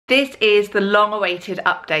This is the long-awaited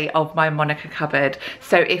update of my Monica cupboard.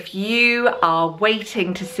 So if you are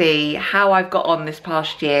waiting to see how I've got on this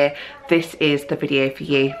past year, this is the video for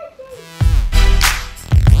you.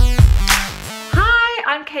 Hi,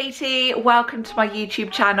 I'm Katie. Welcome to my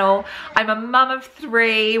YouTube channel. I'm a mum of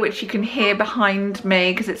 3, which you can hear behind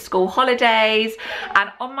me because it's school holidays.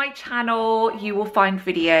 And on my channel, you will find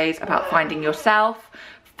videos about finding yourself,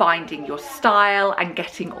 finding your style, and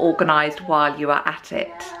getting organised while you are at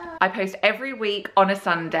it. I post every week on a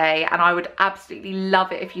Sunday, and I would absolutely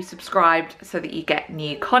love it if you subscribed so that you get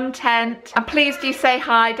new content. And please do say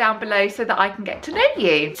hi down below so that I can get to know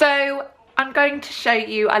you. So I'm going to show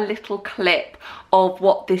you a little clip of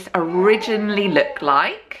what this originally looked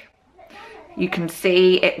like. You can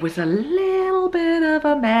see it was a little bit of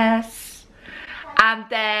a mess. And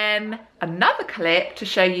then another clip to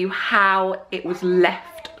show you how it was left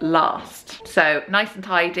last. So nice and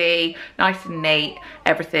tidy, nice and neat,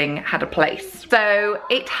 everything had a place. So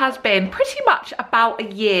it has been pretty much about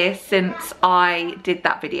a year since I did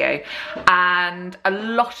that video, and a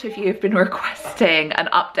lot of you have been requesting an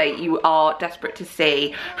update. You are desperate to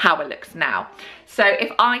see how it looks now. So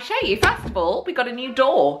if I show you, first of all, we got a new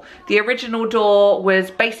door. The original door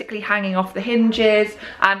was basically hanging off the hinges,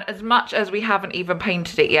 and as much as we haven't even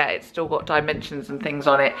painted it yet, it's still got dimensions and things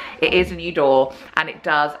on it. It is a new door, and it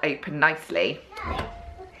does open nicely.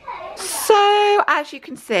 So as you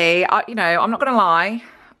can see, I'm not gonna lie,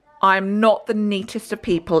 I'm not the neatest of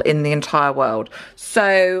people in the entire world.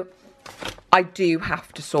 So I do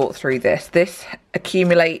have to sort through this. This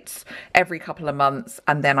accumulates every couple of months,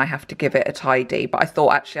 and then I have to give it a tidy. But I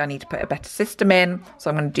thought actually I need to put a better system in, so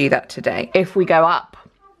I'm going to do that today. If we go up,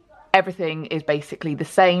 everything is basically the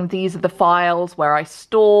same. These are the files where I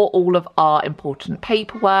store all of our important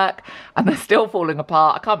paperwork, and they're still falling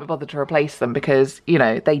apart. I can't be bothered to replace them because, you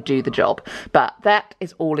know, they do the job. But that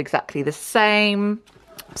is all exactly the same.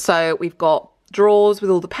 So we've got drawers with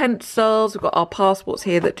all the pencils. We've got our passports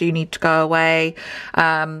here that do need to go away.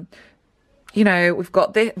 You know, we've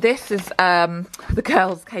got this is the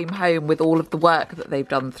girls came home with all of the work that they've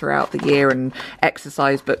done throughout the year and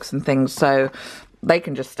exercise books and things, so they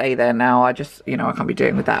can just stay there now. I just, I can't be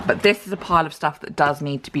doing with that. But this is a pile of stuff that does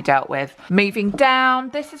need to be dealt with. Moving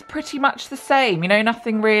down, this is pretty much the same.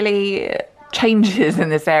 Nothing really changes in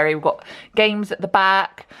this area. We've got games at the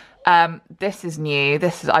back. This is new.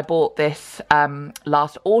 I bought this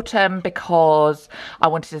last autumn because I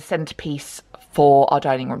wanted a centerpiece for our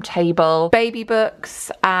dining room table. Baby books,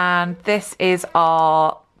 and this is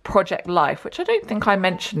our Project Life, which I don't think I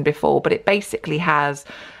mentioned before, but it basically has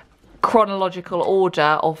chronological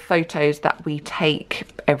order of photos that we take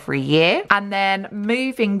every year. And then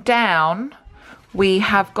moving down, we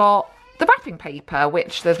have got the wrapping paper,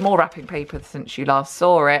 which there's more wrapping paper since you last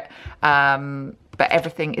saw it. But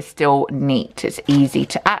everything is still neat. It's easy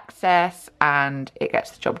to access and it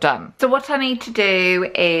gets the job done. So what I need to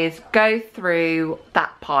do is go through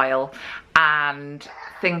that pile and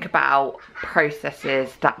think about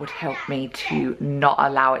processes that would help me to not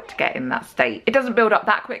allow it to get in that state. It doesn't build up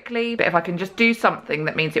that quickly, but if I can just do something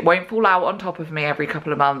that means it won't fall out on top of me every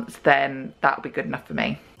couple of months, then that'll be good enough for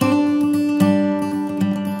me.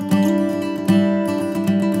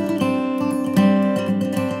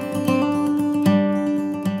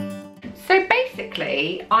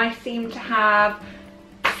 I seem to have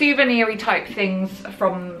souvenir-y type things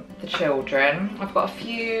from the children. I've got a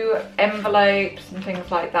few envelopes and things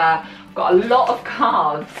like that. I've got a lot of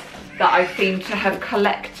cards that I seem to have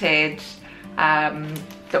collected that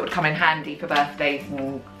would come in handy for birthdays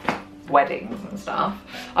and weddings and stuff.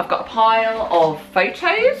 I've got a pile of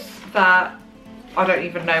photos that I don't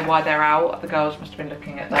even know why they're out. The girls must have been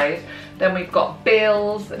looking at those. Then we've got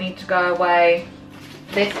bills that need to go away.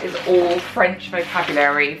 This is all French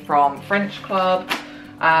vocabulary from French club,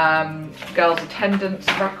 girls' attendance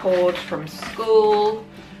record from school,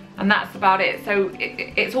 and that's about it. So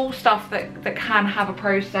it's all stuff that can have a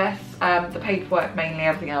process. The paperwork mainly,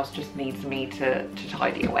 everything else just needs me to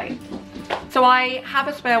tidy away. So I have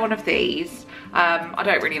a spare one of these. I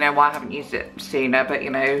don't really know why I haven't used it sooner, but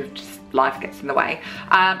just life gets in the way.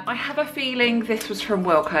 I have a feeling this was from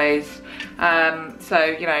Wilko's,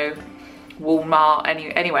 so Walmart,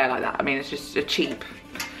 anywhere like that. I mean, it's just a cheap,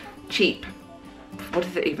 what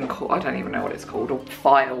is it even called? I don't even know what it's called, a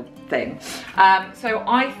file thing. So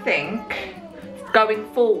I think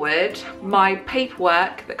going forward, my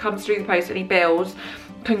paperwork that comes through the post, any bills,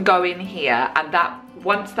 can go in here, and that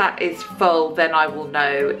once that is full, then I will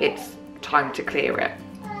know it's time to clear it.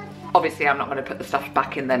 Obviously, I'm not going to put the stuff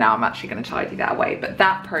back in there now. I'm actually going to tidy that away, but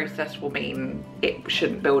that process will mean it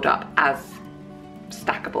shouldn't build up as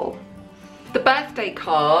stackable. The birthday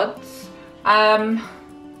cards,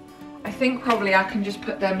 I think probably I can just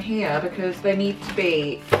put them here because they need to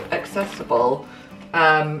be accessible,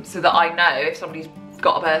 so that I know if somebody's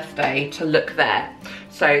got a birthday to look there.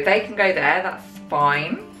 So they can go there, that's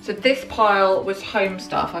fine. So this pile was home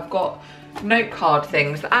stuff. I've got note card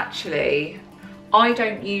things that actually I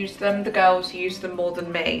don't use them, the girls use them more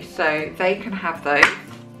than me, so they can have those.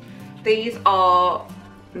 These are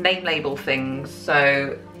name label things,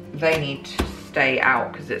 so they need to stay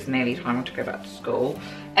out because it's nearly time to go back to school.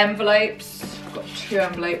 Envelopes, I've got 2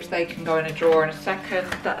 envelopes, they can go in a drawer in a second.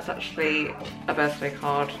 That's actually a birthday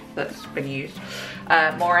card that's been used.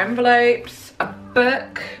 More envelopes, a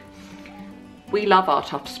book. We love our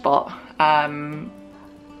Tough Spot.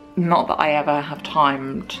 Not that I ever have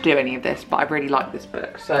time to do any of this, but I really like this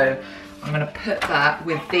book. So I'm gonna put that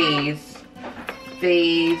with these.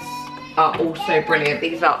 These are also brilliant.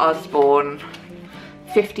 These are Usborne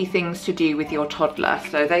 50 things to do with your toddler.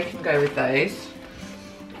 So they can go with those.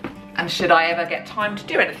 And should I ever get time to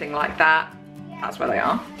do anything like that, that's where they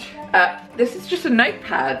are. This is just a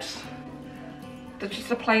notepad. That's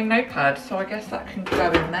just a plain notepad. So I guess that can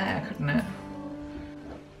go in there, couldn't it?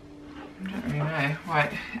 I don't really know.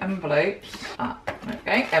 Right, envelopes.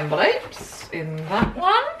 Okay, envelopes in that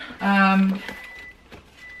one. I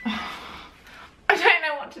don't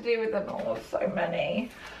know what to do with them all, so many.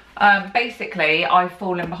 Basically, I've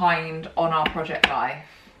fallen behind on our project life.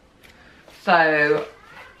 So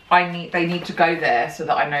they need to go there so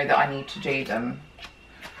that I know that I need to do them.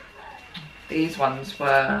 These ones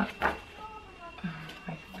were,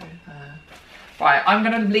 right, I'm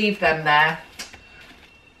gonna leave them there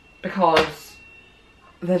because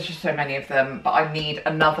there's just so many of them, but I need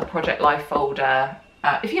another Project Life folder.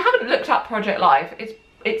 If you haven't looked up Project Life,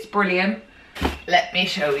 it's brilliant. Let me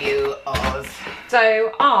show you ours.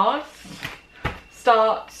 So ours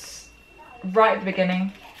starts right at the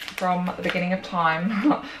beginning, from the beginning of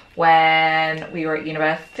time, when we were at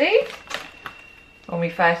university, when we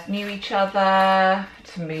first knew each other,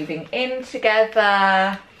 to moving in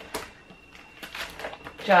together,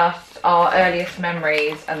 just our earliest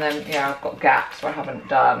memories, and then, you know, I've got gaps where I haven't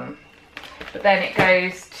done. But then it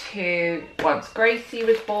goes to once Gracie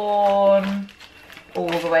was born, all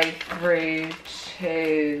the way through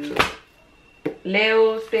to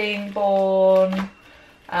Lils being born.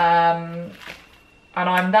 And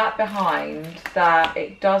I'm that behind that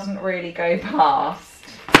it doesn't really go past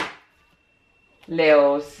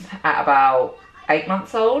Lils at about 8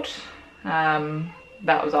 months old.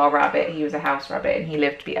 That was our rabbit. He was a house rabbit and he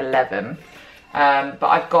lived to be 11. But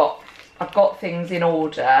I've got things in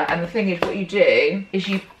order, and the thing is, what you do is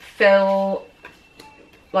you fill,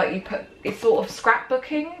 like, you put, it's sort of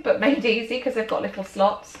scrapbooking but made easy because they've got little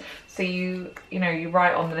slots, so you know, you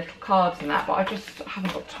write on the little cards and that, but I just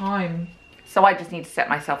haven't got time. So I just need to set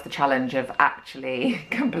myself the challenge of actually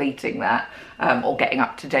completing that, or getting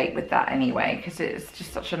up to date with that anyway, because it's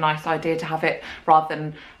just such a nice idea to have it rather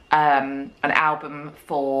than an album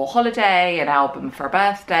for holiday, an album for a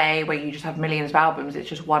birthday, where you just have millions of albums. It's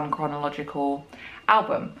just one chronological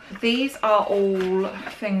album. These are all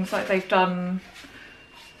things like they've done,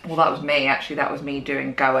 well, that was me actually, that was me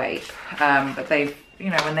doing Go Ape, but they've, you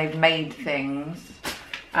know, when they've made things,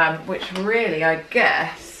 which really, I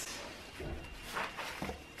guess,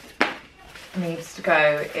 needs to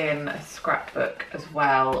go in a scrapbook as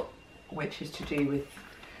well, which is to do with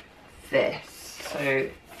this. So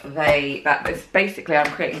that is basically,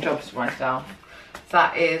 I'm creating jobs for myself.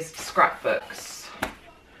 That is scrapbooks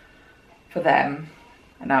for them,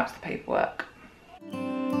 and now it's the paperwork.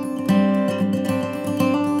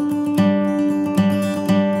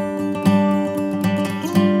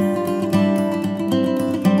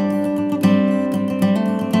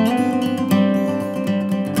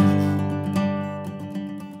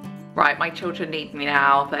 Right, my children need me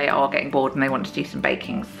now. They are getting bored and they want to do some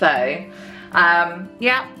baking. So,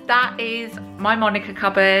 yeah, that is my Monica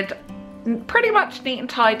cupboard. Pretty much neat and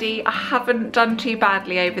tidy. I haven't done too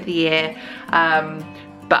badly over the year,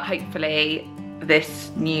 but hopefully this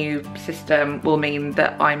new system will mean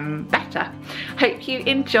that I'm better. Hope you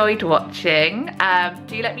enjoyed watching.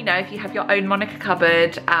 Do let me know if you have your own Monica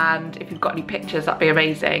cupboard, and if you've got any pictures, that'd be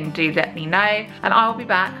amazing. Do let me know, and I'll be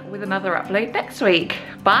back with another upload next week.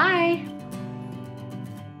 Bye.